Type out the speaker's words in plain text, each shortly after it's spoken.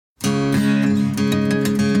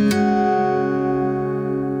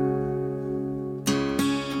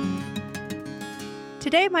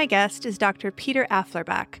Today, my guest is Dr. Peter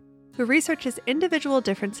Afflerbach, who researches individual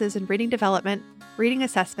differences in reading development, reading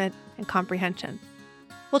assessment, and comprehension.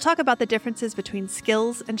 We'll talk about the differences between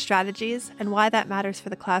skills and strategies and why that matters for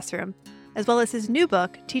the classroom, as well as his new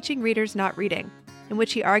book, Teaching Readers Not Reading, in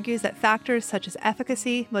which he argues that factors such as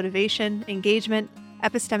efficacy, motivation, engagement,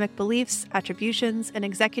 epistemic beliefs, attributions, and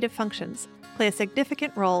executive functions play a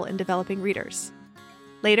significant role in developing readers.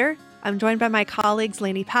 Later, I'm joined by my colleagues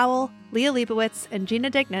Lainey Powell, Leah Leibowitz, and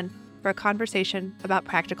Gina Dignan for a conversation about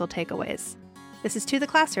practical takeaways. This is To the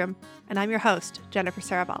Classroom, and I'm your host, Jennifer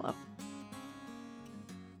Saravallo.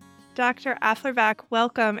 Dr. Afflerbach,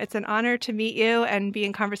 welcome. It's an honor to meet you and be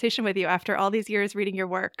in conversation with you after all these years reading your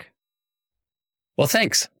work. Well,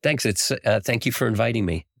 thanks. Thank you for inviting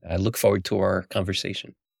me. I look forward to our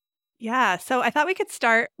conversation. Yeah, so I thought we could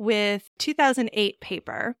start with 2008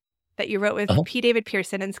 paper that you wrote with P. David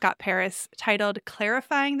Pearson and Scott Paris titled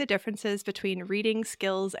Clarifying the Differences Between Reading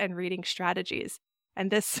Skills and Reading Strategies. And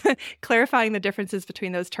this clarifying the differences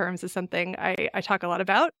between those terms is something I talk a lot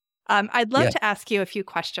about. I'd love to ask you a few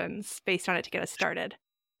questions based on it to get us started.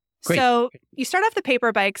 Great. So you start off the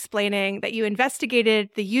paper by explaining that you investigated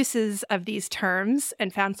the uses of these terms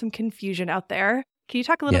and found some confusion out there. Can you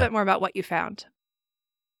talk a little bit more about what you found?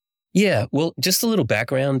 Yeah, well, just a little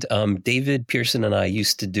background. David Pearson and I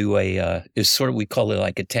used to do we call it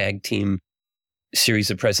like a tag team series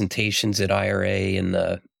of presentations at IRA in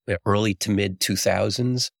the early to mid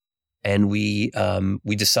 2000s. And we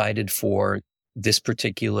decided for this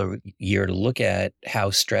particular year to look at how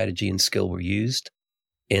strategy and skill were used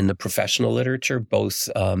in the professional literature, both,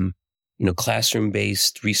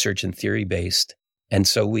 classroom-based, research and theory-based. And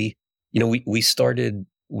so we started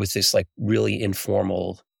with this like really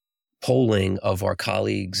informal polling of our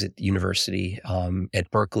colleagues at the university, at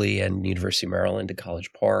Berkeley and University of Maryland at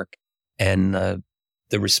College Park. And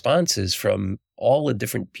the responses from all the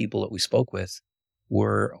different people that we spoke with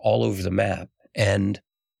were all over the map. And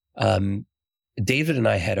David and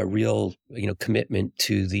I had a real, commitment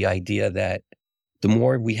to the idea that the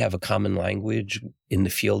more we have a common language in the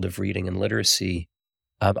field of reading and literacy,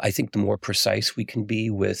 I think the more precise we can be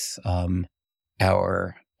with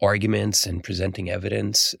our arguments and presenting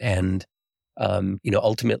evidence and,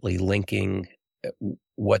 ultimately linking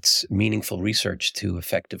what's meaningful research to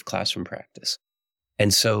effective classroom practice.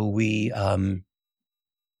 And so we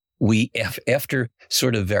after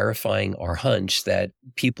sort of verifying our hunch that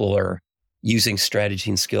people are using strategy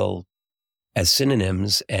and skill as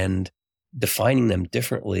synonyms and defining them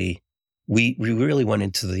differently, we really went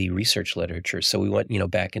into the research literature. So we went,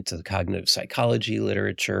 back into the cognitive psychology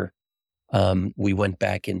literature. We went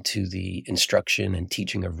back into the instruction and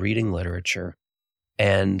teaching of reading literature.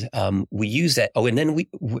 And we used that. Oh, and then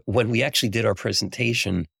when we actually did our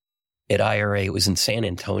presentation at IRA, it was in San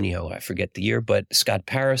Antonio. I forget the year, but Scott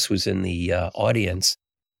Paris was in the audience.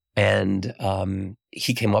 And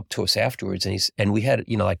he came up to us afterwards and we had,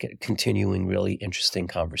 like a continuing really interesting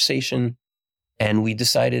conversation. And we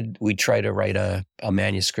decided we'd try to write a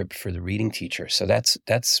manuscript for the reading teacher. So that's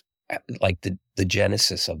like the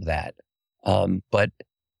genesis of that. But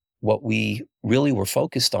what we really were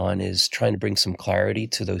focused on is trying to bring some clarity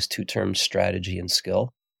to those two terms, strategy and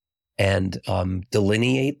skill, and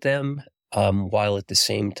delineate them while at the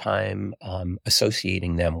same time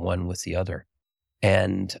associating them one with the other.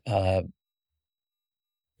 And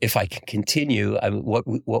if I can continue,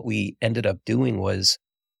 what we ended up doing was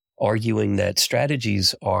arguing that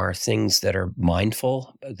strategies are things that are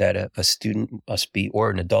mindful, that a student must be, or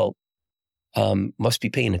an adult must be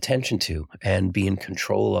paying attention to and be in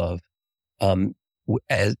control of,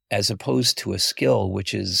 as opposed to a skill,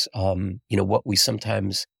 which is, what we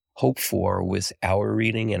sometimes hope for with our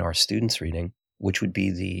reading and our students' reading, which would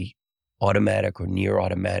be the automatic or near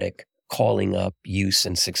automatic calling up use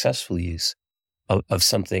and successful use of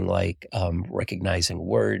something like recognizing a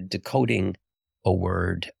word, decoding a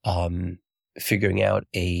word, figuring out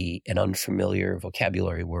an unfamiliar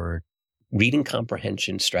vocabulary word. Reading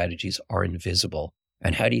comprehension strategies are invisible.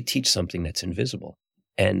 And how do you teach something that's invisible?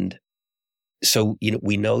 And so,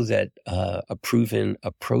 we know that a proven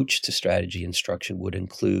approach to strategy instruction would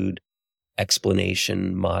include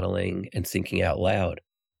explanation, modeling, and thinking out loud.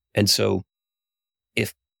 And so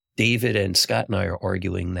if David and Scott and I are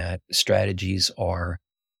arguing that strategies are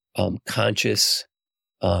conscious,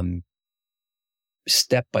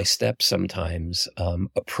 step-by-step sometimes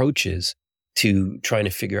approaches to trying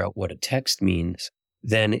to figure out what a text means,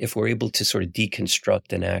 then if we're able to sort of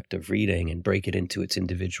deconstruct an act of reading and break it into its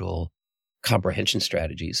individual comprehension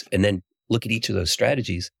strategies, and then look at each of those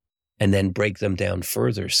strategies and then break them down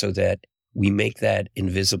further so that we make that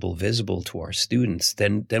invisible visible to our students,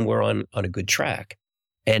 then we're on a good track.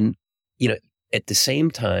 And, you know, at the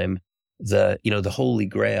same time, the holy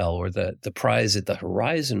grail or the prize at the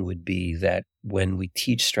horizon would be that when we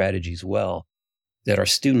teach strategies well, that our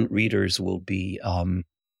student readers will be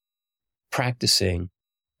practicing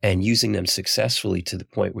and using them successfully to the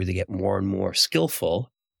point where they get more and more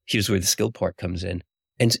skillful. Here's where the skill part comes in.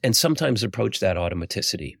 And sometimes approach that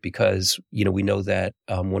automaticity because, we know that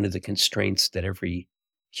one of the constraints that every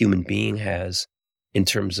human being has in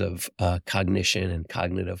terms of cognition and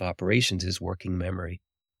cognitive operations is working memory.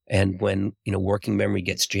 And when, working memory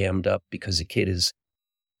gets jammed up because a kid is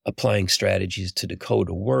applying strategies to decode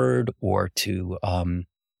a word or to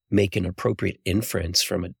make an appropriate inference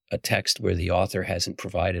from a text where the author hasn't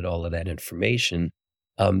provided all of that information,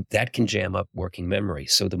 that can jam up working memory.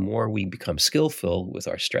 So the more we become skillful with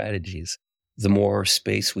our strategies, the more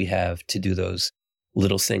space we have to do those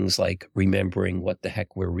little things like remembering what the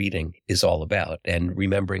heck we're reading is all about and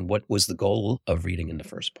remembering what was the goal of reading in the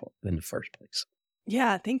first place.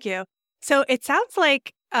 Yeah, thank you. So it sounds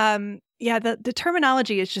like, the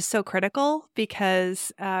terminology is just so critical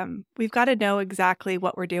because we've got to know exactly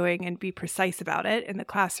what we're doing and be precise about it in the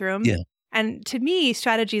classroom. Yeah. And to me,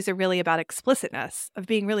 strategies are really about explicitness, of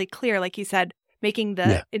being really clear, like you said, making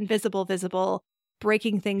the invisible visible,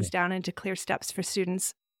 breaking things down into clear steps for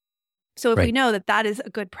students. So if we know that that is a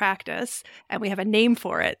good practice and we have a name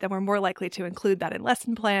for it, then we're more likely to include that in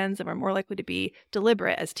lesson plans and we're more likely to be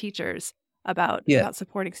deliberate as teachers about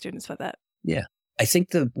supporting students with it. Yeah. I think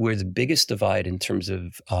where the biggest divide in terms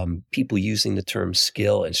of people using the term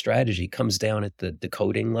skill and strategy comes down at the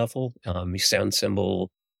decoding level, sound symbol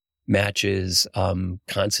matches,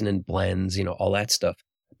 consonant blends, all that stuff.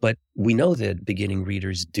 But we know that beginning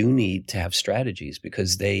readers do need to have strategies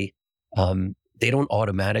because they don't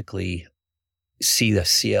automatically see the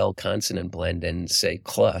CL consonant blend and say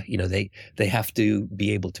 "cla." They have to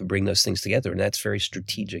be able to bring those things together, and that's very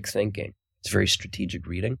strategic thinking. It's very strategic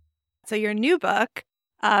reading. So your new book,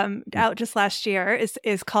 out just last year,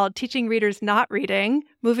 is called Teaching Readers Not Reading,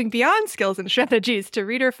 Moving Beyond Skills and Strategies to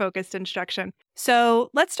Reader-Focused Instruction. So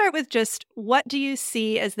let's start with just what do you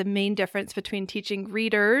see as the main difference between teaching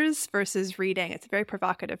readers versus reading? It's a very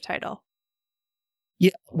provocative title. Yeah,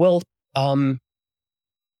 well,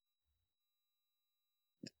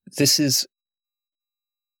 this is,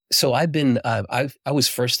 so I've been, I was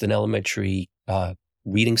first an elementary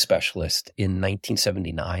reading specialist in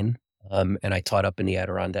 1979. And I taught up in the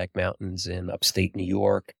Adirondack Mountains in upstate New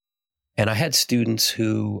York. And I had students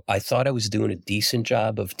who I thought I was doing a decent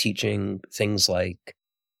job of teaching things like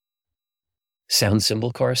sound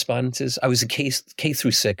symbol correspondences. I was a K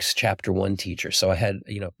through 6 chapter 1 teacher. So I had,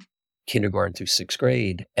 kindergarten through 6th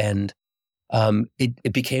grade. And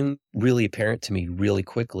it became really apparent to me really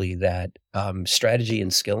quickly that strategy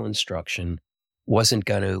and skill instruction wasn't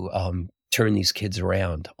going to turn these kids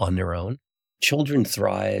around on their own. Children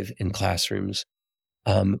thrive in classrooms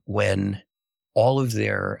when all of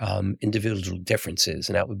their individual differences,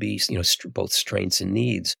 and that would be both strengths and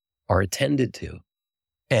needs, are attended to.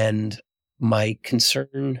 And my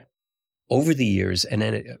concern over the years, and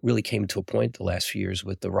then it really came to a point the last few years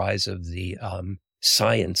with the rise of the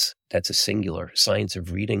science, that's a singular, science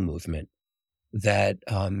of reading movement, that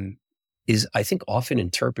is, I think, often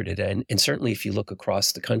interpreted, and certainly if you look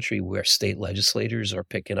across the country where state legislators are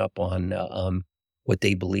picking up on what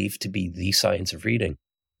they believe to be the science of reading,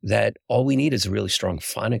 that all we need is a really strong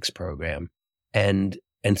phonics program and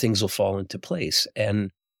things will fall into place.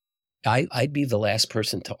 And I'd be the last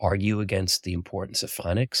person to argue against the importance of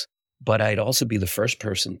phonics, but I'd also be the first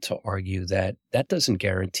person to argue that that doesn't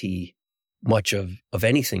guarantee much of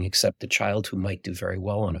anything except a child who might do very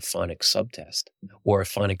well on a phonics subtest or a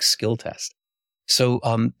phonics skill test. So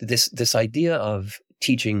this idea of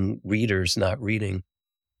teaching readers not reading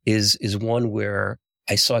is one where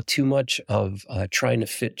I saw too much of trying to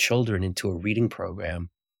fit children into a reading program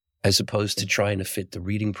as opposed to trying to fit the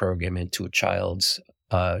reading program into a child's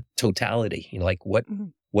totality.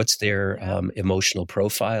 What's their emotional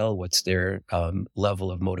profile? What's their level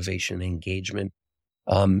of motivation and engagement?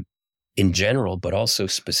 In general, but also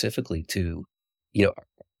specifically to,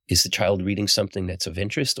 is the child reading something that's of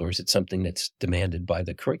interest or is it something that's demanded by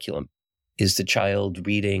the curriculum? Is the child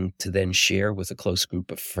reading to then share with a close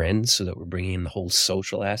group of friends so that we're bringing in the whole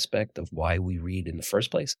social aspect of why we read in the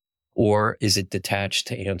first place? Or is it detached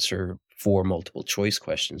to answer 4 multiple choice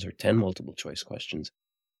questions or 10 multiple choice questions?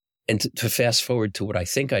 And to fast forward to what I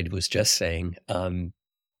think I was just saying,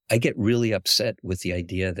 I get really upset with the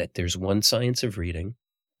idea that there's one science of reading,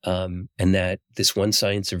 and that this one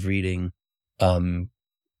science of reading,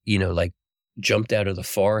 jumped out of the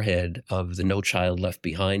forehead of the No Child Left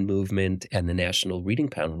Behind movement and the National Reading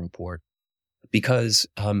Panel Report. because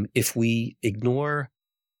if we ignore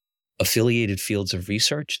affiliated fields of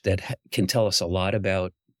research that can tell us a lot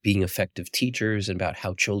about being effective teachers and about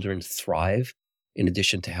how children thrive, in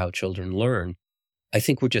addition to how children learn, I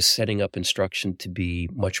think we're just setting up instruction to be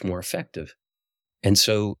much more effective. And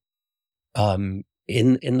so in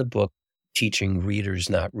the book, Teaching Readers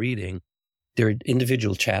Not Reading, there are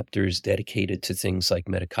individual chapters dedicated to things like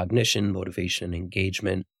metacognition, motivation,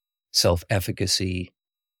 engagement, self-efficacy,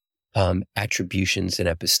 attributions, and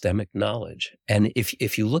epistemic knowledge. And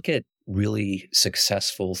if you look at really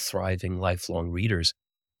successful, thriving, lifelong readers,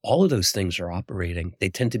 all of those things are operating. They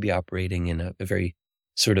tend to be operating in a very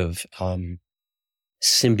sort of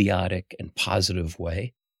symbiotic and positive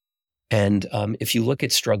way. And if you look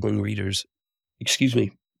at struggling readers,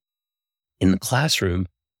 in the classroom,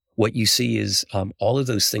 what you see is all of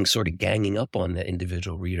those things sort of ganging up on the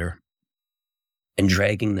individual reader and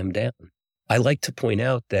dragging them down. I like to point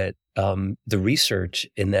out that the research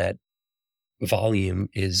in that volume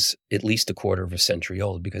is at least a quarter of a century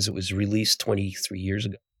old because it was released 23 years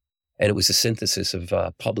ago. And it was a synthesis of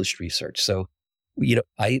published research. So,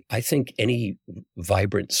 I think any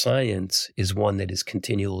vibrant science is one that is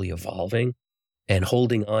continually evolving and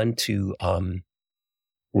holding on to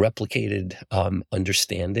replicated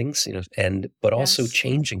understandings, but also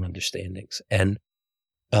changing understandings. And,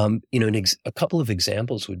 a couple of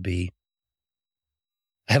examples would be,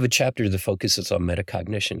 I have a chapter that focuses on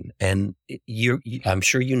metacognition. And I'm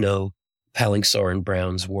sure you know Palingsar and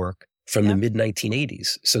Brown's work from the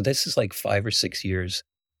mid-1980s. So this is like 5 or 6 years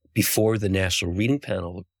before the National Reading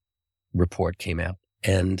Panel report came out.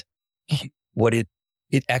 And what it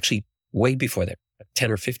actually, way before that,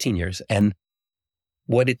 10 or 15 years. And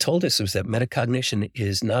what it told us was that metacognition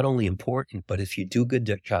is not only important, but if you do a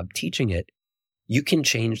good job teaching it, you can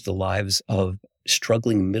change the lives of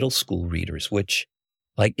struggling middle school readers, which,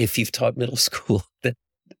 like, if you've taught middle school,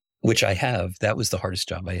 which I have, that was the hardest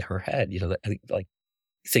job I ever had.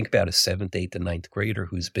 Think about a 7th, 8th, and 9th grader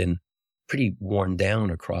who's been pretty worn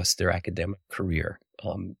down across their academic career,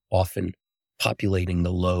 often populating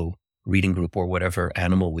the low reading group or whatever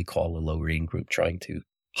animal we call a low reading group, trying to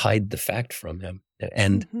hide the fact from them.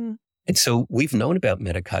 And so we've known about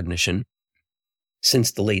metacognition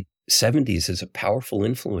since the late 70s as a powerful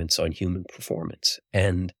influence on human performance.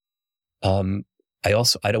 And I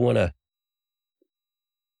don't want to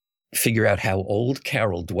figure out how old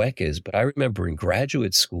Carol Dweck is, but I remember in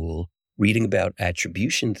graduate school reading about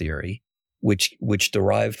attribution theory, which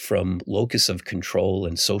derived from locus of control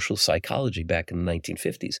and social psychology back in the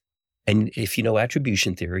 1950s. And if you know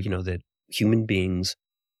attribution theory, you know that human beings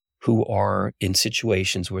who are in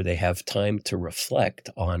situations where they have time to reflect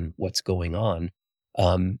on what's going on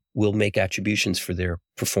will make attributions for their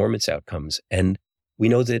performance outcomes. And we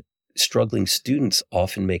know that struggling students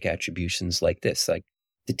often make attributions like this, like,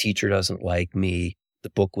 the teacher doesn't like me,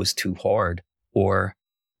 the book was too hard, or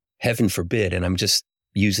heaven forbid, and I'm just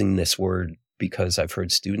using this word because I've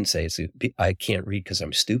heard students say, I can't read because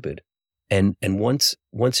I'm stupid. And once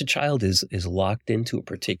a child is locked into a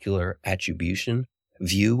particular attribution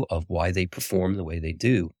view of why they perform the way they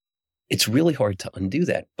do, it's really hard to undo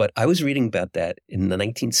that. But I was reading about that in the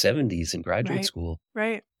 1970s in graduate school.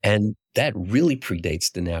 Right. And that really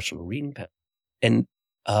predates the National Reading Panel. And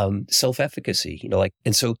self-efficacy,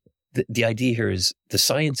 and so the idea here is the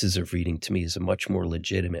sciences of reading to me is a much more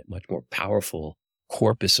legitimate, much more powerful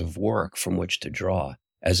corpus of work from which to draw,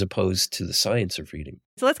 as opposed to the science of reading.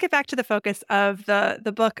 So let's get back to the focus of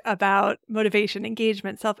the book about motivation,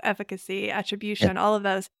 engagement, self-efficacy, attribution, all of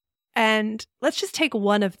those. And let's just take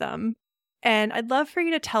one of them. And I'd love for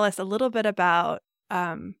you to tell us a little bit about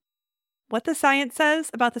what the science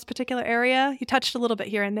says about this particular area. You touched a little bit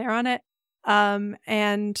here and there on it.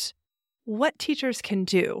 And what teachers can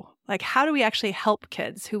do. Like, how do we actually help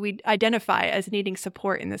kids who we identify as needing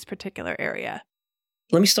support in this particular area?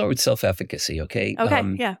 Let me start with self-efficacy, okay?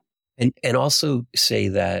 Okay, yeah. And also say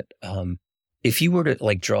that if you were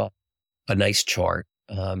to draw a nice chart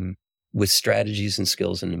with strategies and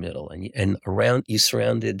skills in the middle, and around you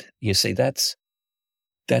say that's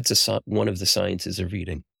one of the sciences of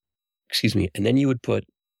reading. And then you would put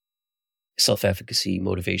self-efficacy,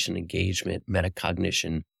 motivation, engagement,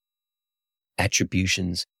 metacognition,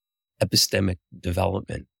 attributions, epistemic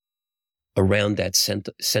development around that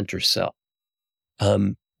center cell.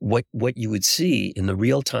 What you would see in the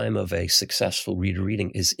real time of a successful reader reading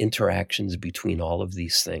is interactions between all of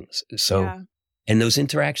these things. So, and those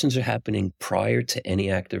interactions are happening prior to any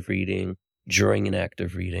act of reading, during an act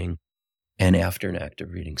of reading, and after an act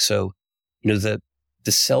of reading. So,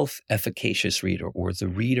 the self-efficacious reader, or the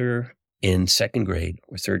reader in 2nd grade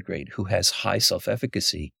or 3rd grade who has high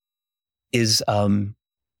self-efficacy, is going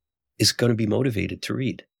to be motivated to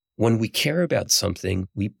read. When we care about something,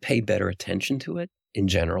 we pay better attention to it in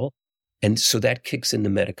general. And so that kicks in the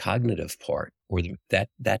metacognitive part, or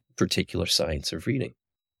that particular science of reading.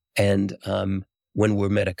 And when we're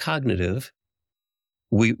metacognitive,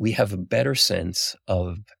 we have a better sense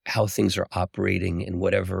of how things are operating in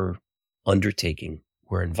whatever undertaking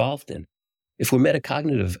we're involved in. If we're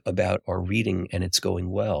metacognitive about our reading and it's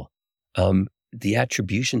going well, the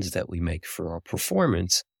attributions that we make for our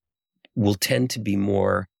performance will tend to be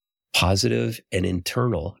more positive and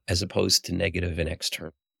internal as opposed to negative and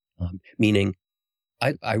external. Meaning,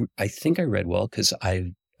 I think I read well because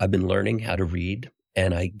I've been learning how to read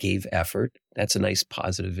and I gave effort. That's a nice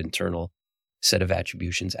positive internal set of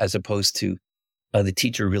attributions, as opposed to the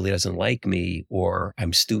teacher really doesn't like me, or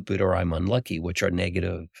I'm stupid, or I'm unlucky, which are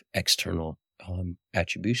negative external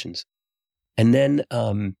attributions. And then,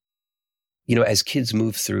 as kids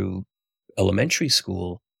move through elementary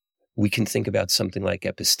school, we can think about something like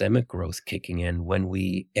epistemic growth kicking in when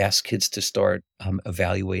we ask kids to start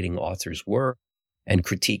evaluating authors' work and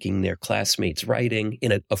critiquing their classmates' writing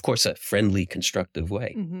in of course, a friendly, constructive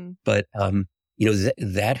way. Mm-hmm. But,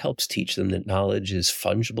 that helps teach them that knowledge is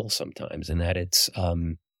fungible sometimes, and that it's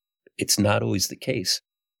not always the case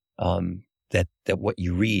that what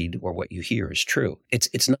you read or what you hear is true.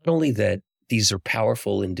 It's not only that these are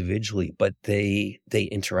powerful individually, but they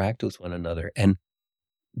interact with one another. And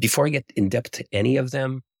before I get in depth to any of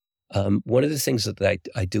them, one of the things that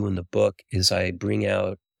I do in the book is I bring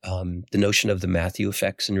out the notion of the Matthew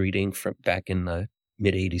effects in reading from back in the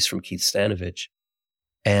mid 80s from Keith Stanovich.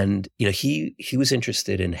 And, he was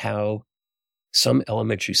interested in how some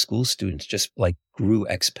elementary school students just like grew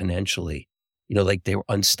exponentially, like they were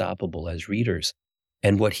unstoppable as readers.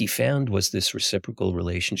 And what he found was this reciprocal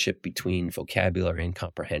relationship between vocabulary and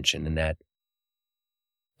comprehension, and that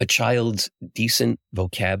a child's decent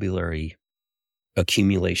vocabulary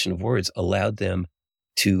accumulation of words allowed them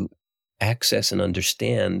to access and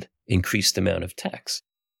understand increased amount of text.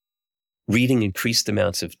 Reading increased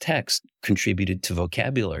amounts of text contributed to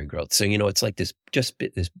vocabulary growth. So, it's like this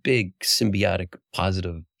big symbiotic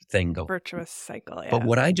positive thing going. Virtuous cycle, yeah. But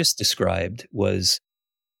what I just described was,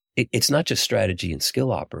 it's not just strategy and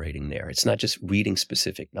skill operating there. It's not just reading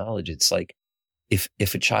specific knowledge. It's like if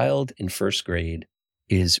a child in first grade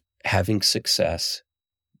is having success,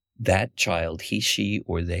 that child, he, she,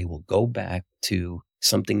 or they will go back to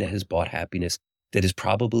something that has brought happiness, that has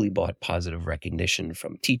probably brought positive recognition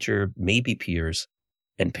from teacher, maybe peers,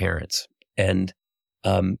 and parents. And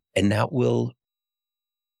that will,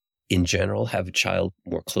 in general, have a child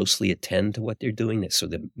more closely attend to what they're doing. So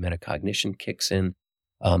the metacognition kicks in.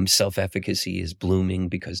 Self-efficacy is blooming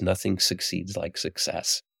because nothing succeeds like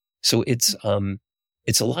success. So it's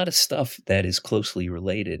a lot of stuff that is closely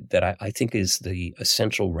related that I think is the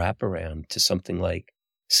essential wraparound to something like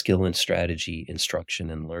skill and strategy, instruction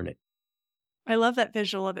and learning. I love that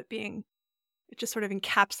visual of it just sort of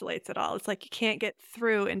encapsulates it all. It's like you can't get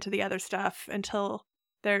through into the other stuff until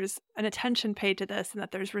there's an attention paid to this and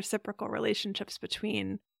that there's reciprocal relationships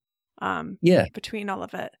between all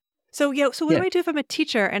of it. So what do I do if I'm a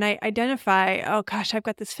teacher and I identify, oh gosh, I've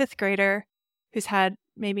got this fifth grader who's had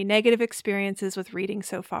maybe negative experiences with reading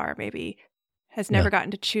so far, maybe has never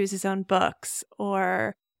gotten to choose his own books,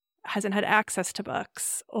 or hasn't had access to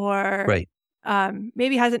books, or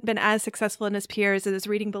maybe hasn't been as successful in his peers and is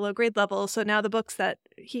reading below grade level. So now the books that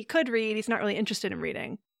he could read, he's not really interested in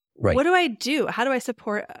reading. Right. What do I do? How do I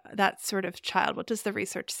support that sort of child? What does the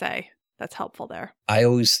research say that's helpful there? I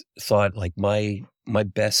always thought like my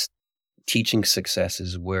best teaching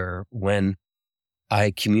successes were when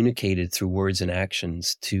I communicated through words and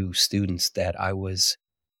actions to students that I was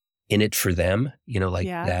in it for them,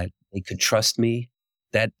 that they could trust me.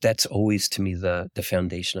 That's always to me the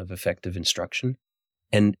foundation of effective instruction.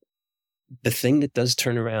 And the thing that does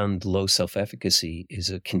turn around low self-efficacy is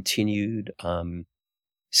a continued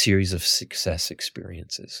series of success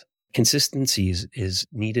experiences. Consistency is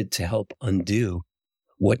needed to help undo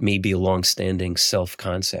what may be a long-standing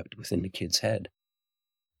self-concept within the kid's head.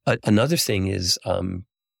 Another thing is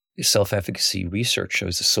self-efficacy research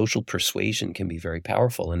shows the social persuasion can be very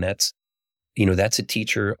powerful. And that's a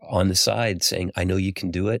teacher on the side saying, I know you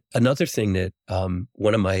can do it. Another thing that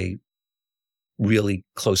one of my really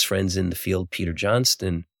close friends in the field, Peter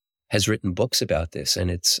Johnston, has written books about this. And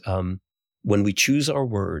it's when we choose our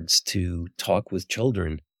words to talk with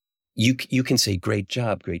children, you can say, great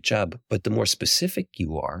job. But the more specific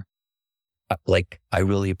you are, like, I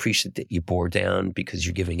really appreciate that you bore down because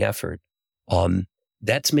you're giving effort.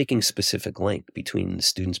 That's making specific link between the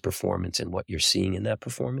student's performance and what you're seeing in that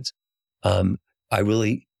performance. I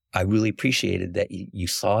really I really appreciated that you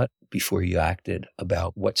thought before you acted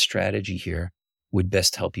about what strategy here would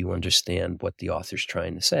best help you understand what the author's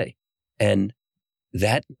trying to say. And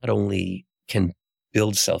that not only can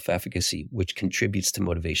build self-efficacy, which contributes to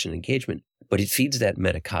motivation and engagement, but it feeds that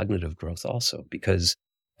metacognitive growth also, because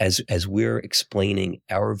as we're explaining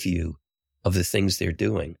our view of the things they're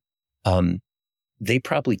doing, they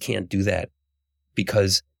probably can't do that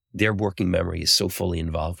because their working memory is so fully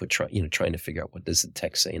involved with trying to figure out what does the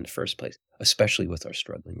text say in the first place, especially with our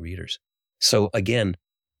struggling readers. So again,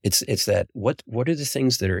 it's that what are the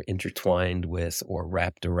things that are intertwined with or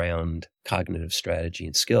wrapped around cognitive strategy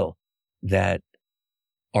and skill that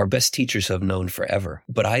our best teachers have known forever.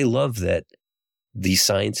 But I love that these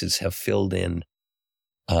sciences have filled in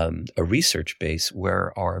a research base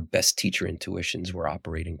where our best teacher intuitions were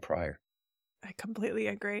operating prior. I completely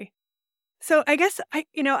agree. So I guess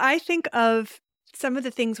I think of some of the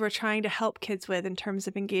things we're trying to help kids with in terms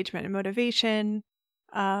of engagement and motivation.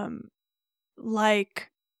 Like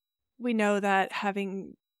we know that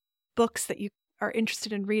having books that you are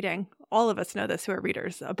interested in reading, all of us know this who are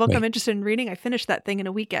readers. A book Right. I'm interested in reading, I finish that thing in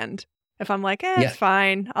a weekend. If I'm like, Yeah. it's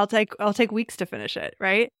fine, I'll take weeks to finish it,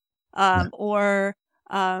 right? Yeah. Or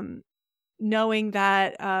knowing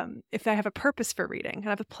that if I have a purpose for reading and I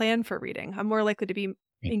have a plan for reading, I'm more likely to be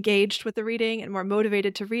engaged with the reading and more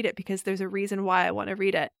motivated to read it because there's a reason why I want to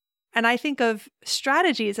read it. And I think of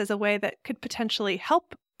strategies as a way that could potentially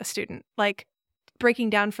help a student, like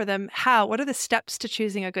breaking down for them what are the steps to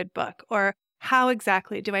choosing a good book, or how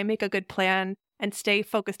exactly do I make a good plan and stay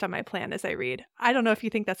focused on my plan as I read. I don't know if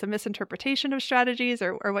you think that's a misinterpretation of strategies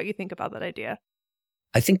or what you think about that idea.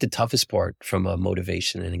 I think the toughest part from a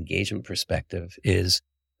motivation and engagement perspective is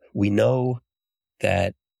we know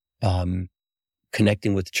that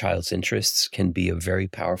connecting with the child's interests can be a very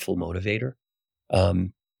powerful motivator.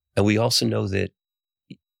 And we also know that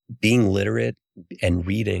being literate and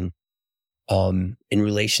reading in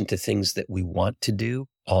relation to things that we want to do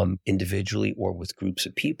individually or with groups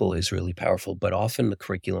of people is really powerful. But often the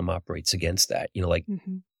curriculum operates against that.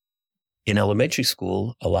 In elementary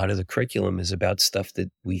school, a lot of the curriculum is about stuff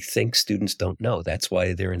that we think students don't know. That's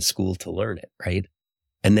why they're in school to learn it, right?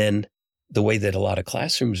 And then the way that a lot of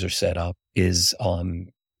classrooms are set up is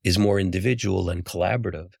more individual and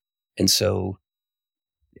collaborative. And so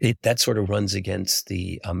that sort of runs against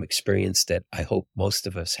the experience that I hope most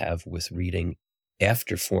of us have with reading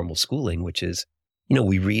after formal schooling, which is,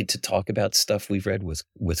 we read to talk about stuff we've read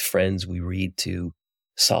with friends. We read to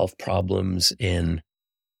solve problems in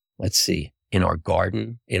our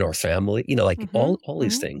garden, in our family, all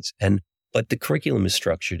these things. But the curriculum is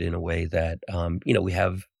structured in a way that, we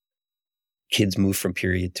have kids move from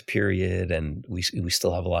period to period, and we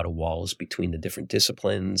still have a lot of walls between the different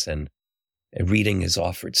disciplines, and reading is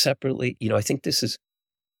offered separately. I think this is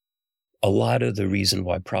a lot of the reason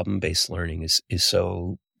why problem-based learning is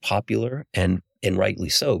so popular, and rightly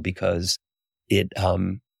so, because it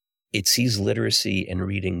sees literacy and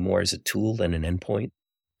reading more as a tool than an endpoint.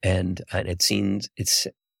 And it seems it's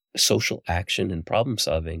social action and problem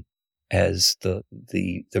solving as the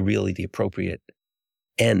really the appropriate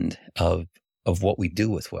end of what we do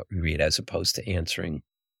with what we read, as opposed to answering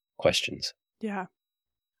questions. Yeah.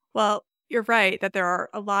 Well, you're right that there are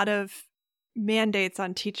a lot of mandates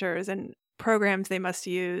on teachers and programs they must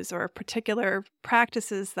use, or particular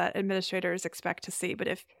practices that administrators expect to see. But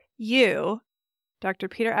if you, Dr.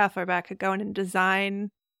 Peter Afflerbach, could go in and design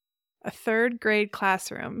a third grade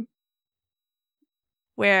classroom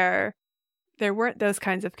where there weren't those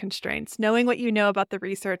kinds of constraints, knowing what you know about the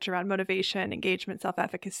research around motivation, engagement,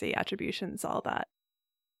 self-efficacy, attributions, all that,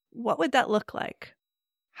 what would that look like?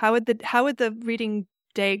 How would the reading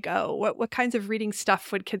day go? What kinds of reading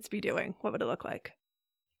stuff would kids be doing? What would it look like?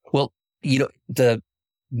 Well, the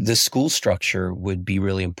school structure would be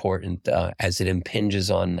really important as it impinges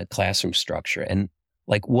on the classroom structure. And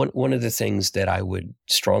like one of the things that I would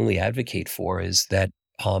strongly advocate for is that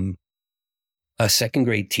a second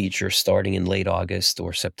grade teacher starting in late August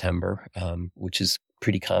or September, which is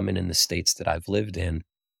pretty common in the states that I've lived in,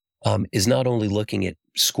 is not only looking at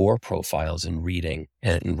score profiles in reading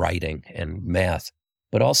and writing and math,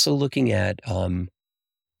 but also looking at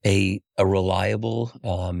a reliable,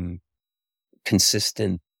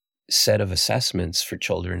 consistent set of assessments for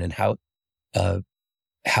children, and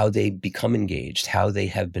how they become engaged, how they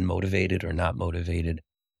have been motivated or not motivated,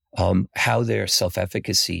 how their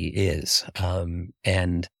self-efficacy is,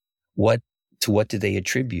 and what do they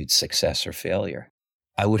attribute success or failure.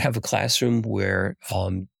 I would have a classroom where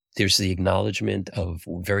there's the acknowledgement of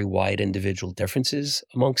very wide individual differences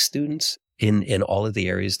amongst students in all of the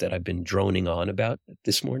areas that I've been droning on about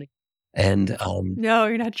this morning. And no,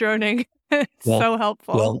 you're not droning. It's so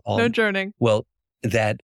helpful. No droning. Well,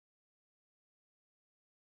 that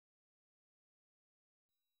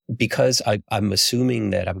because I'm assuming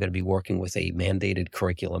that I'm going to be working with a mandated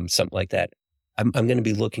curriculum, something like that, I'm going to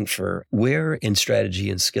be looking for where in strategy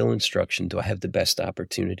and skill instruction do I have the best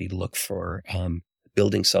opportunity to look for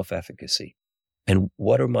building self-efficacy? And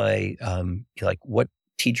what are my, what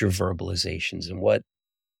teacher verbalizations and what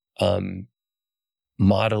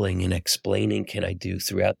modeling and explaining can I do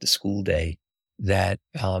throughout the school day that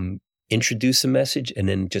introduce a message and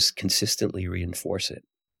then just consistently reinforce it?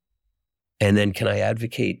 And then can I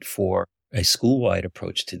advocate for a school-wide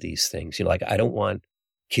approach to these things? I don't want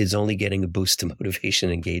kids only getting a boost to motivation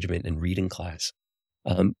and engagement in reading class.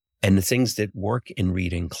 And the things that work in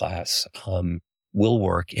reading class will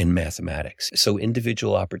work in mathematics. So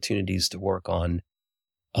individual opportunities to work on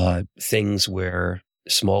things where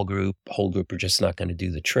small group, whole group are just not going to do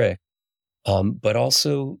the trick. But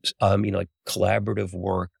also, collaborative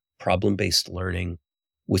work, problem-based learning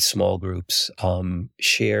with small groups,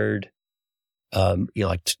 shared,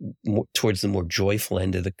 towards the more joyful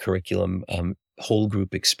end of the curriculum, whole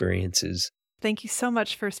group experiences. Thank you so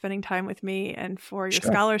much for spending time with me and for your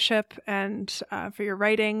scholarship and for your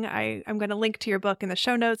writing. I'm going to link to your book in the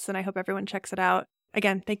show notes, and I hope everyone checks it out.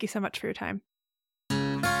 Again, thank you so much for your time.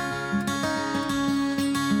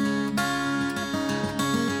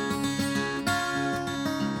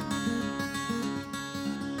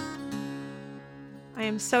 I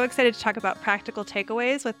am so excited to talk about practical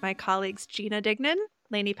takeaways with my colleagues Gina Dignan,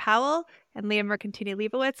 Lainey Powell, and Leah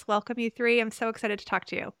Mercantini-Leibowitz. Welcome, you three. I'm so excited to talk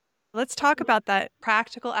to you. Let's talk about that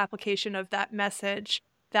practical application of that message,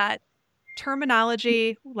 that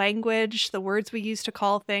terminology, language, the words we use to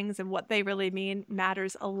call things and what they really mean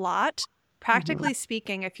matters a lot. Practically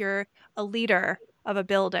speaking, if you're a leader of a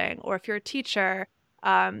building or if you're a teacher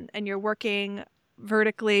and you're working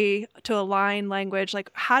vertically to align language,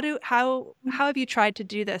 how have you tried to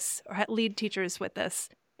do this or lead teachers with this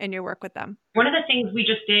in your work with them? One of the things we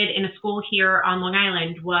just did in a school here on Long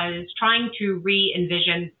Island was trying to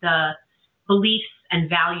re-envision the beliefs and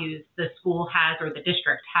values the school has or the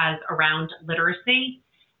district has around literacy.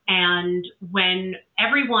 And when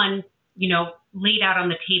everyone, laid out on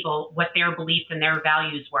the table what their beliefs and their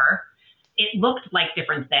values were, it looked like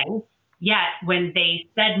different things. Yet when they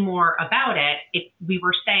said more about it, we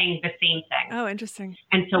were saying the same thing. Oh, interesting.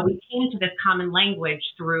 And so we came to this common language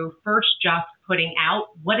through first just putting out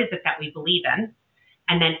what is it that we believe in.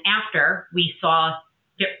 And then after we saw,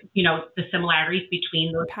 the similarities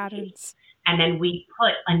between those patterns. And then we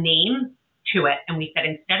put a name to it. And we said,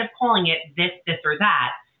 instead of calling it this, or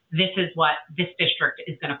that, this is what this district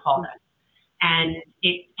is going to call this. And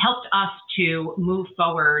it helped us to move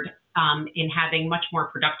forward in having much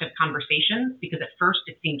more productive conversations, because at first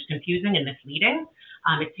it seemed confusing and misleading.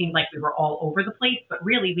 It seemed like we were all over the place, but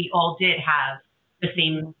really we all did have the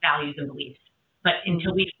same values and beliefs. But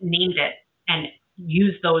until we named it and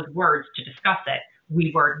used those words to discuss it,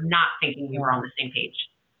 we were not thinking we were on the same page.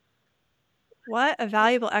 What a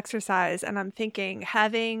valuable exercise. And I'm thinking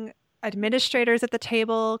having administrators at the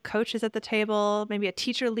table, coaches at the table, maybe a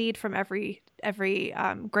teacher lead from every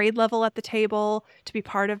grade level at the table to be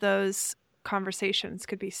part of those conversations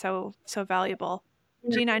could be so valuable.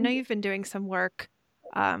 Gina, I know you've been doing some work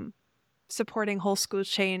supporting whole school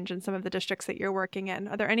change in some of the districts that you're working in.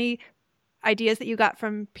 Are there any ideas that you got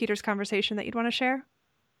from Peter's conversation that you'd want to share?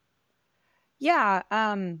 Yeah,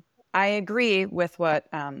 I agree with what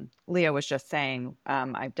Leah was just saying.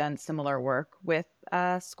 I've done similar work with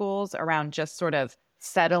schools around just sort of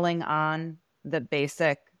settling on the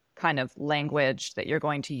basic kind of language that you're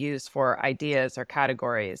going to use for ideas or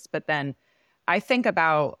categories. But then I think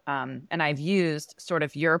about, and I've used sort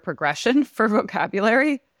of your progression for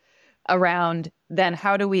vocabulary around then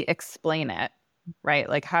how do we explain it, right?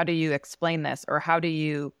 Like, how do you explain this? Or how do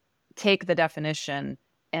you take the definition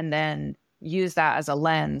and then use that as a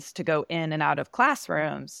lens to go in and out of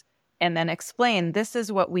classrooms and then explain, this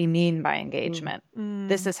is what we mean by engagement.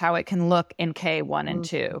 This is how it can look in K1 and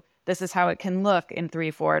 2. This is how it can look in 3,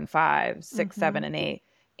 4, and 5, 6, 7, and 8.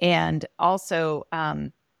 And also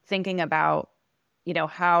thinking about,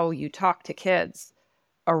 how you talk to kids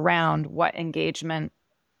around what engagement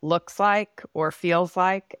looks like or feels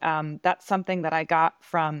like. That's something that I got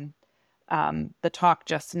from the talk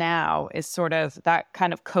just now, is sort of that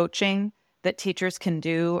kind of coaching that teachers can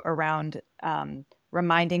do around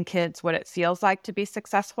reminding kids what it feels like to be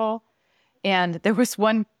successful. And there was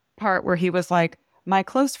one part where he was like, my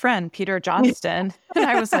close friend, Peter Johnston. And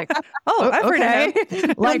I was like, oh, I've heard of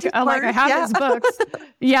him. I have his books.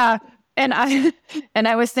 Yeah. And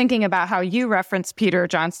I was thinking about how you referenced Peter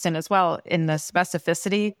Johnston as well in the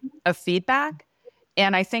specificity of feedback.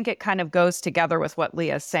 And I think it kind of goes together with what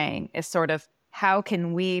Leah's saying, is sort of how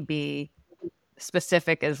can we be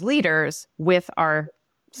specific as leaders with our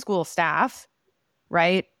school staff,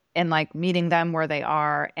 right? And like meeting them where they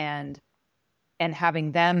are and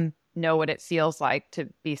having them know what it feels like to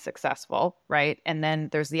be successful, right? And then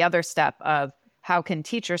there's the other step of how can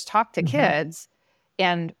teachers talk to kids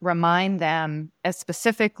and remind them as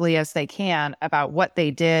specifically as they can about what they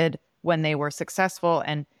did when they were successful.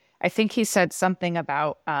 And I think he said something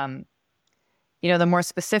about, the more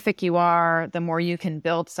specific you are, the more you can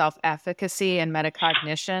build self-efficacy and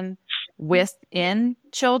metacognition within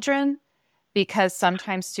children, because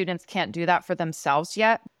sometimes students can't do that for themselves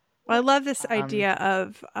yet. Well, I love this idea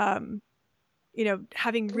of,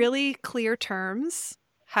 having really clear terms,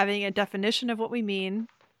 having a definition of what we mean,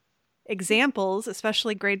 examples,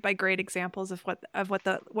 especially grade by grade examples of what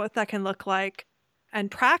that can look like, and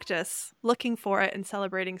practice looking for it and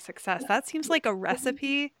celebrating success. That seems like a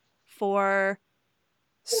recipe for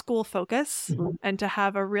school focus and to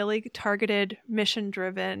have a really targeted,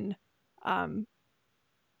 mission-driven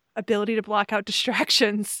ability to block out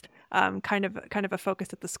distractions, kind of a focus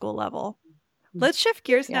at the school level. Let's shift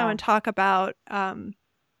gears now and talk about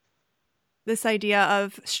this idea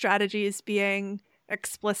of strategies being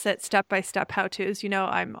explicit step-by-step how-tos.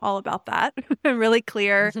 I'm all about that. Really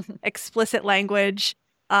clear, explicit language.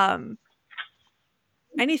 Any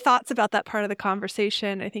thoughts about that part of the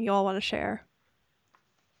conversation I think you all want to share?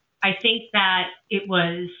 I think that it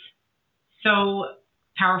was so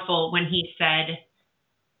powerful when he said,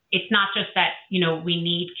 it's not just that, we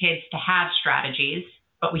need kids to have strategies,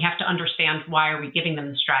 but we have to understand why are we giving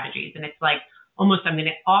them the strategies. And it's like, almost, I'm going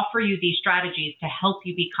to offer you these strategies to help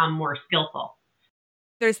you become more skillful.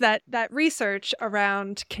 There's that research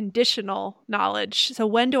around conditional knowledge. So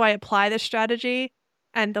when do I apply the strategy,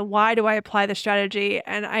 and the why do I apply the strategy?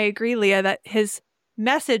 And I agree, Leah, that his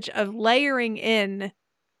message of layering in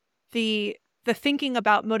the thinking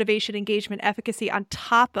about motivation, engagement, efficacy on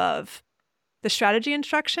top of the strategy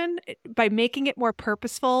instruction, by making it more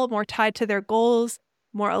purposeful, more tied to their goals,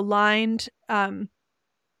 more aligned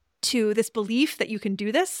to this belief that you can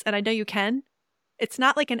do this, and I know you can. It's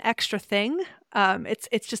not like an extra thing.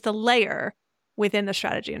 It's just a layer within the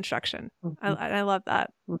strategy instruction. I love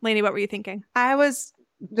that. Lainey, what were you thinking? I was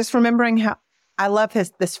just remembering how I love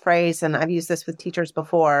this phrase, and I've used this with teachers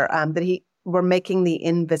before, that we're making the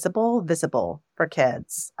invisible visible for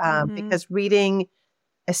kids, because reading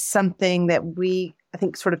is something that we, I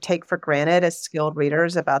think, sort of take for granted as skilled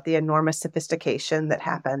readers, about the enormous sophistication that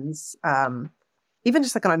happens, even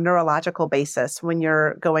just like on a neurological basis when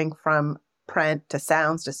you're going from print to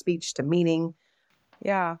sounds to speech to meaning.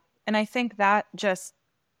 Yeah. And I think that just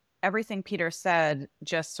everything Peter said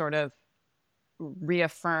just sort of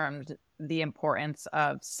reaffirmed the importance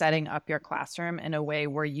of setting up your classroom in a way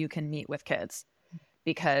where you can meet with kids.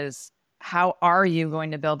 Because how are you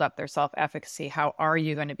going to build up their self-efficacy? How are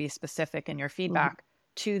you going to be specific in your feedback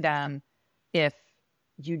to them if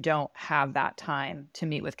you don't have that time to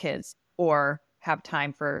meet with kids, or have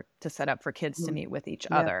time to set up for kids to meet with each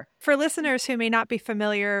other? For listeners who may not be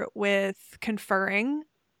familiar with conferring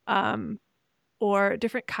or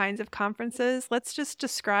different kinds of conferences, let's just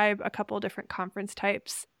describe a couple different conference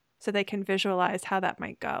types so they can visualize how that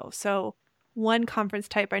might go. So one conference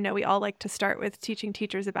type I know we all like to start with teaching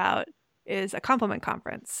teachers about is a compliment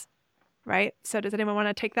conference, right? So does anyone want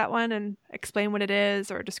to take that one and explain what it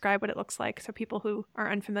is or describe what it looks like so people who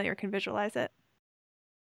are unfamiliar can visualize it?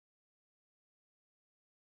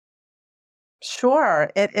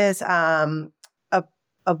 Sure. It is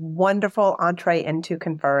a wonderful entree into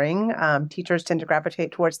conferring. Teachers tend to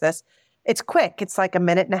gravitate towards this. It's quick. It's like a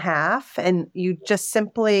minute and a half, and you just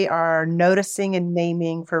simply are noticing and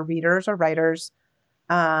naming for readers or writers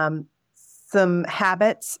some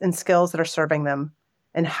habits and skills that are serving them,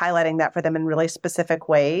 and highlighting that for them in really specific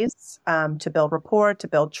ways, to build rapport, to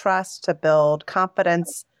build trust, to build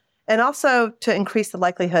confidence, and also to increase the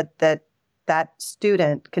likelihood that that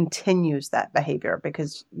student continues that behavior,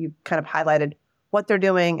 because you kind of highlighted what they're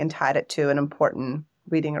doing and tied it to an important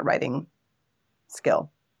reading or writing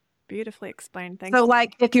skill. Beautifully explained. Thanks. So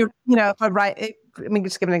like if you're, let me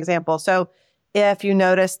just give an example. So if you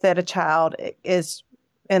notice that a child is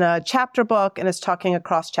in a chapter book and is talking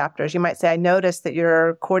across chapters, you might say, I noticed that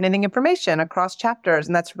you're coordinating information across chapters.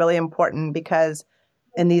 And that's really important, because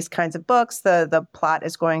in these kinds of books, the plot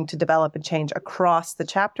is going to develop and change across the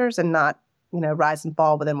chapters and not, rise and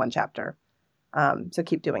fall within one chapter. So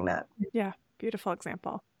keep doing that. Yeah. Beautiful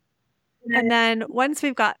example. And then once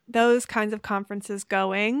we've got those kinds of conferences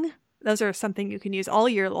going, those are something you can use all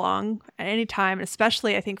year long at any time,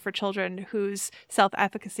 especially I think for children whose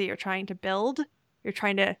self-efficacy you're trying to build. You're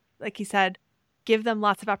trying to, like you said, give them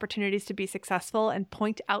lots of opportunities to be successful and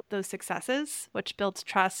point out those successes, which builds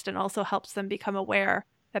trust and also helps them become aware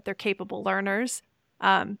that they're capable learners.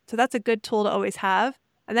 So that's a good tool to always have.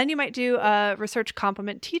 And then you might do a research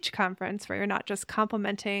complement teach conference where you're not just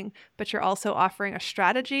complimenting, but you're also offering a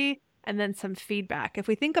strategy and then some feedback. If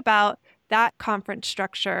we think about that conference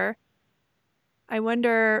structure, I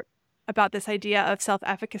wonder about this idea of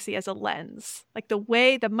self-efficacy as a lens. Like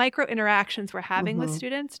the micro interactions we're having with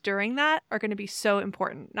students during that are going to be so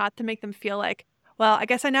important, not to make them feel like, well, I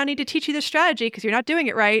guess I now need to teach you this strategy because you're not doing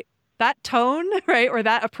it right. That tone, right, or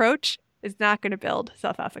that approach is not going to build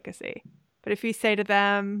self-efficacy. But if you say to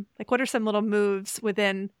them, like, what are some little moves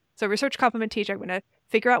within, so research complement teach, I'm going to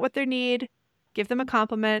figure out what they need, give them a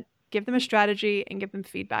compliment, give them a strategy, and give them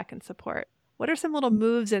feedback and support. What are some little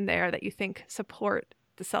moves in there that you think support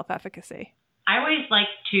the self-efficacy? I always like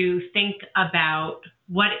to think about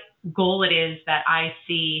what goal it is that I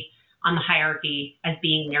see on the hierarchy as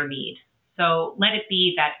being their need. So let it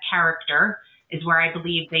be that character is where I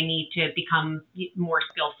believe they need to become more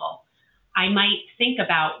skillful. I might think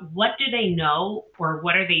about what do they know or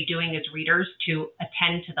what are they doing as readers to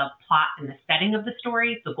attend to the plot and the setting of the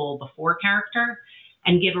story, the goal before character,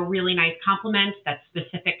 and give a really nice compliment that's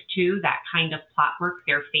specific to that kind of plot work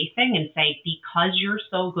they're facing and say, because you're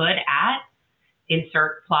so good at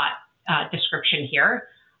insert plot description here,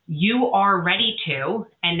 you are ready to,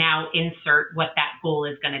 and now insert what that goal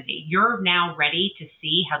is going to be. You're now ready to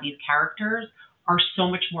see how these characters are so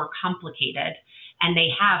much more complicated and they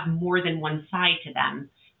have more than one side to them.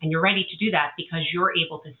 And you're ready to do that because you're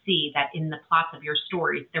able to see that in the plots of your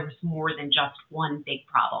stories, there was more than just one big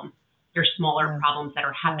problem. There's smaller problems that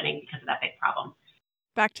are happening because of that big problem.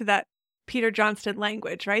 Back to that Peter Johnston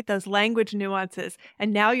language, right? Those language nuances.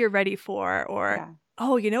 And now you're ready for,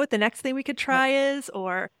 oh, you know what the next thing we could try is,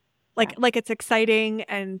 or like it's exciting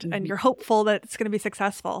and you're hopeful that it's going to be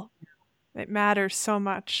successful. It matters so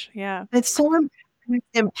much. Yeah. It's so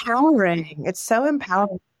empowering. It's so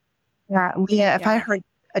empowering. Yeah. If I heard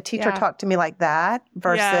a teacher talk to me like that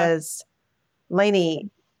versus Lainey,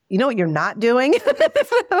 you know what you're not doing?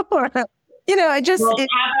 Or, I just... Well,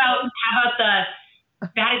 how about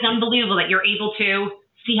that is unbelievable that you're able to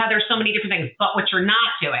see how there's so many different things, but what you're not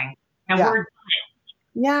doing. And we're done.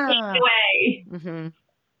 Yeah. Take it away.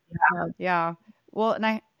 Mm-hmm. Yeah. Well, and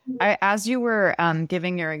I as you were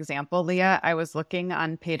giving your example, Leah, I was looking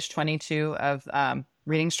on page 22 of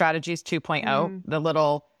Reading Strategies 2.0, the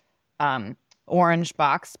little orange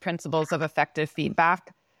box, Principles of Effective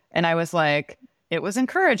Feedback. And I was like, it was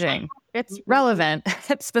encouraging. It's relevant.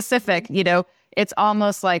 It's specific. It's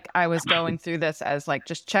almost like I was going through this as like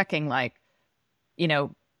just checking, like,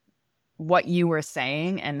 what you were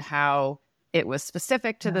saying and how it was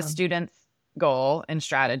specific to the student's goal and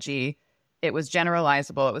strategy. It was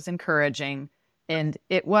generalizable. It was encouraging, and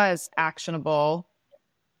it was actionable,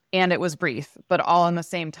 and it was brief, but all in the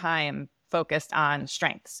same time focused on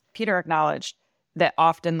strengths. Peter acknowledged that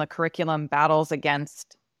often the curriculum battles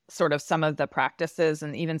against sort of some of the practices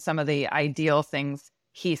and even some of the ideal things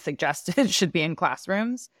he suggested should be in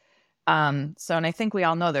classrooms. And I think we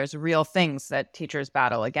all know there's real things that teachers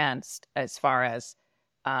battle against as far as,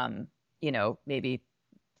 maybe,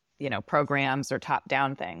 programs or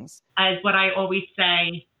top-down things. As what I always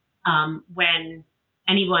say when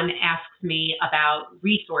anyone asks me about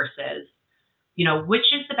resources, which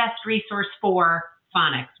is the best resource for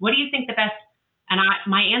phonics? What do you think the best? And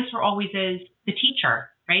my answer always is the teacher.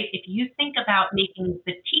 Right? If you think about making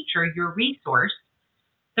the teacher your resource,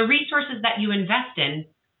 the resources that you invest in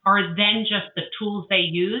are then just the tools they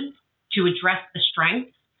use to address the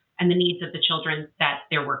strengths and the needs of the children that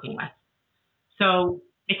they're working with. So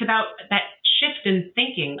it's about that shift in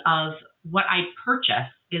thinking of what I purchase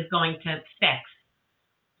is going to fix,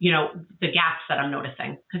 the gaps that I'm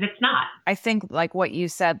noticing, because it's not. I think like what you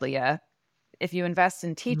said, Leah, if you invest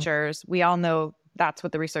in teachers, we all know that's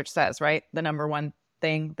what the research says, right? The number one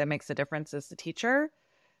thing that makes a difference is the teacher.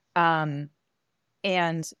 And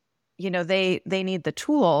they need the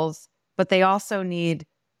tools, but they also need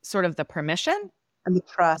sort of the permission and the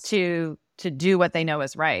trust to do what they know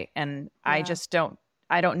is right. And I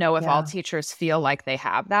don't know if all teachers feel like they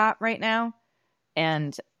have that right now.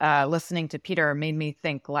 And listening to Peter made me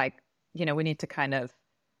think like, we need to kind of,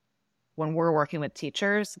 when we're working with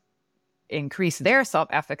teachers, increase their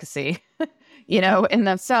self-efficacy, in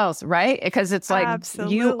themselves, right? Because it's like,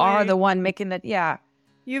 Absolutely. You are the one making that. Yeah.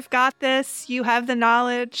 You've got this. You have the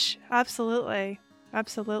knowledge. Absolutely.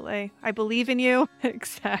 I believe in you.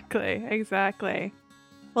 Exactly.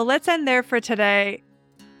 Well, let's end there for today.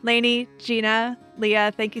 Lainey, Gina,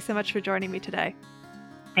 Leah, thank you so much for joining me today.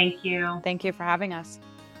 Thank you. Thank you for having us.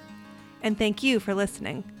 And thank you for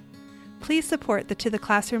listening. Please support the To the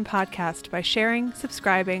Classroom podcast by sharing,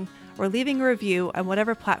 subscribing, or leaving a review on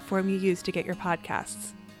whatever platform you use to get your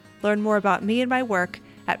podcasts. Learn more about me and my work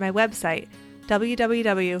at my website,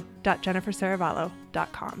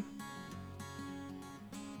 www.jennifersaravallo.com.